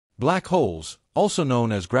Black holes, also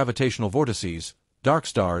known as gravitational vortices, dark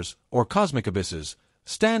stars, or cosmic abysses,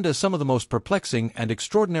 stand as some of the most perplexing and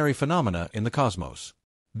extraordinary phenomena in the cosmos.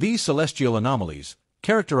 These celestial anomalies,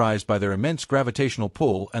 characterized by their immense gravitational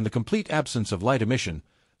pull and the complete absence of light emission,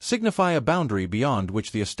 signify a boundary beyond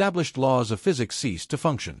which the established laws of physics cease to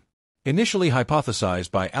function. Initially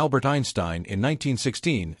hypothesized by Albert Einstein in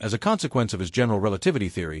 1916 as a consequence of his general relativity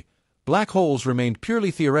theory, black holes remained purely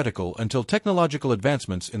theoretical until technological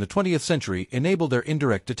advancements in the 20th century enabled their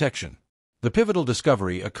indirect detection. The pivotal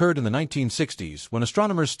discovery occurred in the 1960s when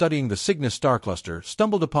astronomers studying the Cygnus star cluster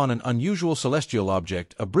stumbled upon an unusual celestial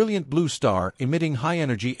object, a brilliant blue star emitting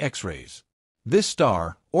high-energy X-rays. This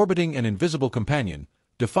star, orbiting an invisible companion,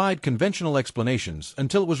 defied conventional explanations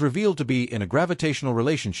until it was revealed to be in a gravitational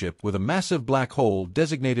relationship with a massive black hole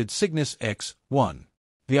designated Cygnus X-1.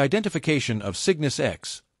 The identification of Cygnus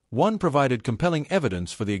X-1 provided compelling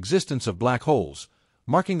evidence for the existence of black holes,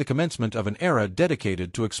 marking the commencement of an era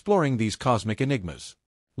dedicated to exploring these cosmic enigmas.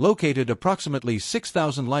 Located approximately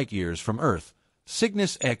 6,000 light-years from Earth,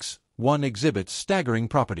 Cygnus X-1 exhibits staggering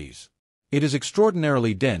properties. It is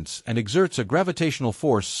extraordinarily dense and exerts a gravitational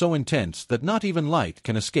force so intense that not even light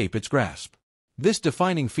can escape its grasp. This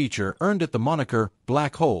defining feature earned it the moniker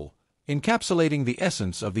black hole, encapsulating the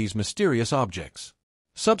essence of these mysterious objects.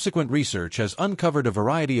 Subsequent research has uncovered a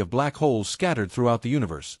variety of black holes scattered throughout the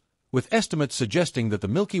universe, with estimates suggesting that the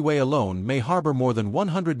Milky Way alone may harbor more than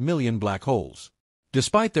 100 million black holes.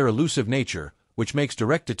 Despite their elusive nature, which makes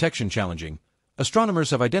direct detection challenging, astronomers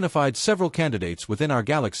have identified several candidates within our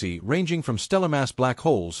galaxy ranging from stellar mass black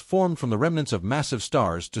holes formed from the remnants of massive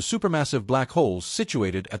stars to supermassive black holes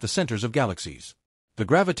situated at the centers of galaxies. The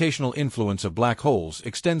gravitational influence of black holes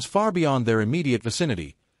extends far beyond their immediate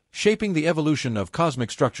vicinity, shaping the evolution of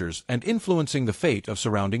cosmic structures and influencing the fate of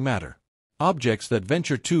surrounding matter. Objects that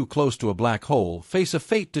venture too close to a black hole face a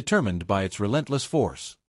fate determined by its relentless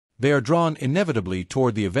force. They are drawn inevitably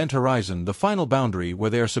toward the event horizon, the final boundary where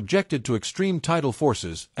they are subjected to extreme tidal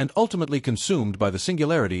forces and ultimately consumed by the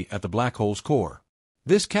singularity at the black hole's core.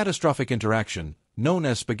 This catastrophic interaction, known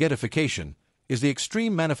as spaghettification, is the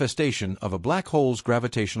extreme manifestation of a black hole's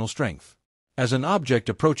gravitational strength. As an object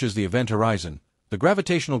approaches the event horizon, the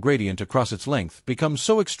gravitational gradient across its length becomes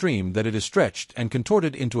so extreme that it is stretched and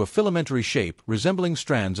contorted into a filamentary shape resembling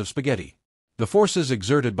strands of spaghetti. The forces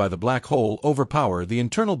exerted by the black hole overpower the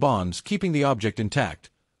internal bonds keeping the object intact,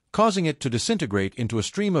 causing it to disintegrate into a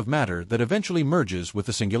stream of matter that eventually merges with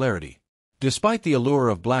the singularity. Despite the allure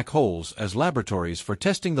of black holes as laboratories for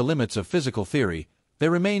testing the limits of physical theory, they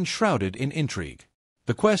remain shrouded in intrigue.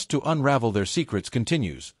 The quest to unravel their secrets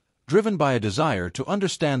continues, driven by a desire to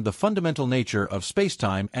understand the fundamental nature of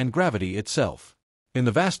space-time and gravity itself. In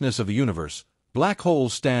the vastness of the universe, black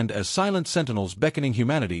holes stand as silent sentinels beckoning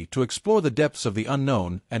humanity to explore the depths of the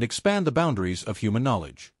unknown and expand the boundaries of human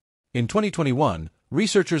knowledge. In 2021,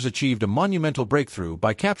 researchers achieved a monumental breakthrough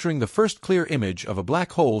by capturing the first clear image of a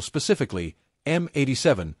black hole, specifically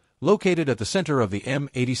M87, located at the center of the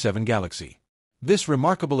M87 galaxy. This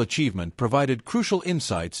remarkable achievement provided crucial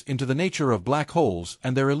insights into the nature of black holes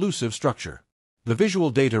and their elusive structure. The visual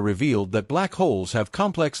data revealed that black holes have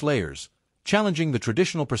complex layers, challenging the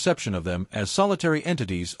traditional perception of them as solitary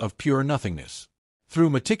entities of pure nothingness. Through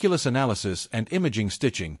meticulous analysis and imaging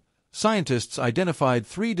stitching, scientists identified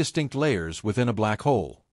three distinct layers within a black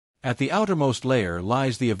hole. At the outermost layer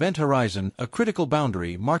lies the event horizon, a critical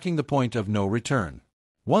boundary marking the point of no return.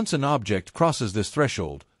 Once an object crosses this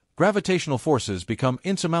threshold, gravitational forces become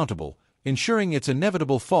insurmountable, ensuring its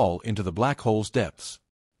inevitable fall into the black hole's depths.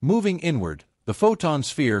 Moving inward, the photon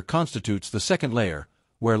sphere constitutes the second layer,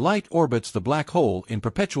 where light orbits the black hole in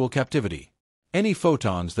perpetual captivity. Any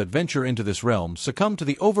photons that venture into this realm succumb to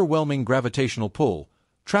the overwhelming gravitational pull,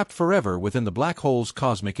 trapped forever within the black hole's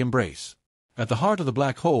cosmic embrace. At the heart of the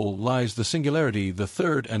black hole lies the singularity, the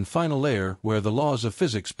third and final layer where the laws of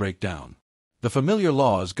physics break down. The familiar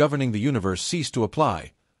laws governing the universe cease to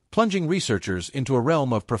apply, plunging researchers into a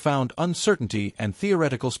realm of profound uncertainty and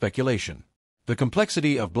theoretical speculation. The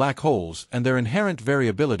complexity of black holes and their inherent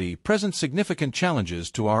variability present significant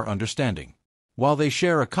challenges to our understanding. While they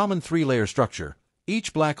share a common three-layer structure,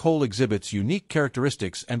 each black hole exhibits unique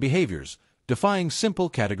characteristics and behaviors, defying simple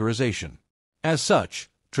categorization. As such,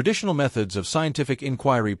 traditional methods of scientific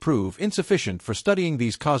inquiry prove insufficient for studying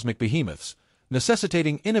these cosmic behemoths,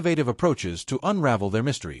 necessitating innovative approaches to unravel their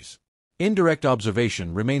mysteries. Indirect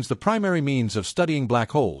observation remains the primary means of studying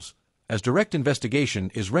black holes, as direct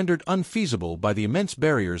investigation is rendered unfeasible by the immense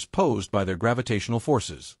barriers posed by their gravitational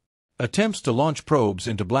forces. Attempts to launch probes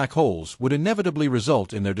into black holes would inevitably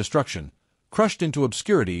result in their destruction, crushed into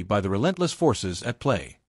obscurity by the relentless forces at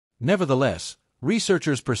play. Nevertheless,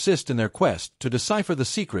 researchers persist in their quest to decipher the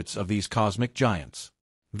secrets of these cosmic giants.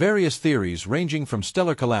 Various theories ranging from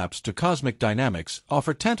stellar collapse to cosmic dynamics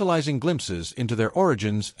offer tantalizing glimpses into their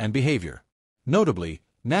origins and behavior. Notably,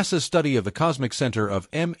 NASA's study of the cosmic center of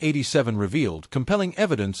M87 revealed compelling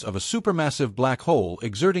evidence of a supermassive black hole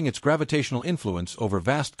exerting its gravitational influence over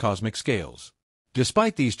vast cosmic scales.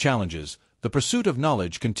 Despite these challenges, the pursuit of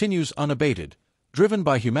knowledge continues unabated, driven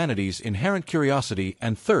by humanity's inherent curiosity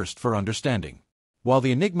and thirst for understanding. While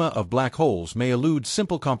the enigma of black holes may elude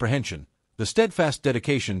simple comprehension, the steadfast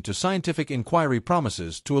dedication to scientific inquiry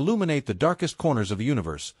promises to illuminate the darkest corners of the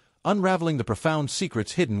universe, unraveling the profound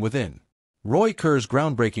secrets hidden within. Roy Kerr's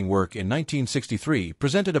groundbreaking work in 1963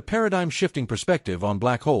 presented a paradigm-shifting perspective on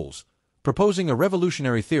black holes, proposing a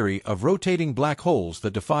revolutionary theory of rotating black holes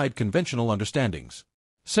that defied conventional understandings.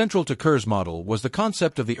 Central to Kerr's model was the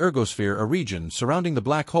concept of the ergosphere, a region surrounding the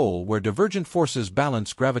black hole where divergent forces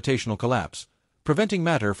balance gravitational collapse, preventing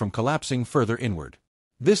matter from collapsing further inward.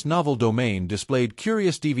 This novel domain displayed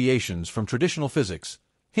curious deviations from traditional physics,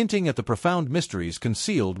 hinting at the profound mysteries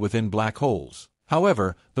concealed within black holes.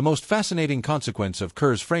 However, the most fascinating consequence of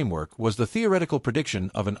Kerr's framework was the theoretical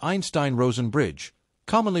prediction of an Einstein-Rosen bridge,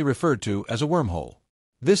 commonly referred to as a wormhole.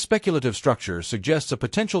 This speculative structure suggests a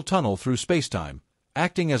potential tunnel through spacetime,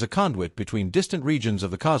 acting as a conduit between distant regions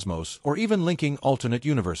of the cosmos or even linking alternate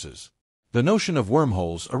universes. The notion of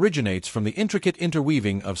wormholes originates from the intricate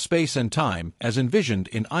interweaving of space and time as envisioned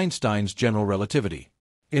in Einstein's general relativity.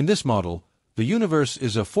 In this model, the universe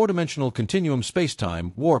is a four-dimensional continuum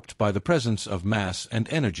spacetime warped by the presence of mass and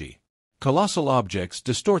energy. Colossal objects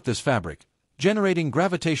distort this fabric, generating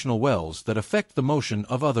gravitational wells that affect the motion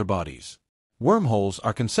of other bodies. Wormholes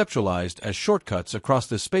are conceptualized as shortcuts across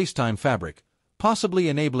this spacetime fabric, possibly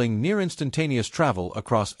enabling near-instantaneous travel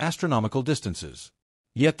across astronomical distances.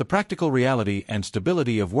 Yet the practical reality and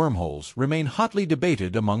stability of wormholes remain hotly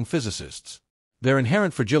debated among physicists. Their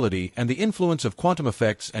inherent fragility and the influence of quantum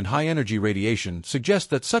effects and high-energy radiation suggest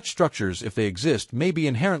that such structures, if they exist, may be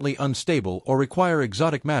inherently unstable or require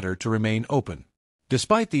exotic matter to remain open.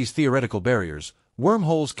 Despite these theoretical barriers,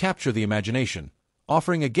 wormholes capture the imagination,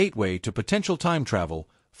 offering a gateway to potential time travel,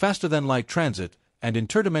 faster-than-light transit, and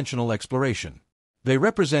interdimensional exploration. They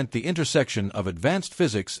represent the intersection of advanced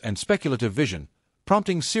physics and speculative vision,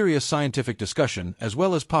 prompting serious scientific discussion as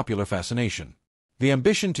well as popular fascination. The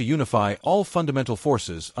ambition to unify all fundamental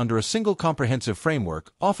forces under a single comprehensive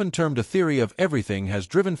framework, often termed a theory of everything, has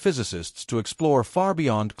driven physicists to explore far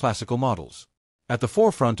beyond classical models. At the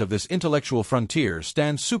forefront of this intellectual frontier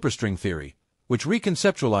stands superstring theory, which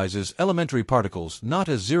reconceptualizes elementary particles not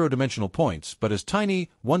as zero-dimensional points but as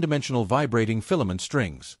tiny, one-dimensional vibrating filament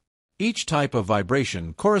strings. Each type of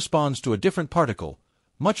vibration corresponds to a different particle,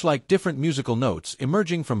 much like different musical notes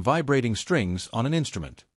emerging from vibrating strings on an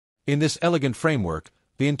instrument. In this elegant framework,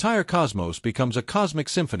 the entire cosmos becomes a cosmic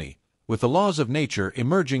symphony, with the laws of nature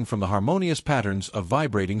emerging from the harmonious patterns of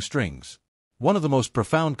vibrating strings. One of the most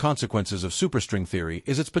profound consequences of superstring theory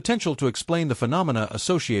is its potential to explain the phenomena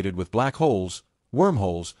associated with black holes,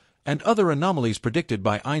 wormholes, and other anomalies predicted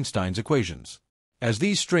by Einstein's equations. As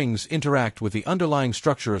these strings interact with the underlying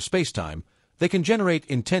structure of spacetime, they can generate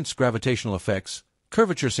intense gravitational effects,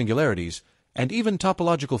 curvature singularities, and even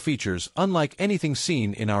topological features unlike anything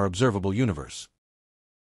seen in our observable universe.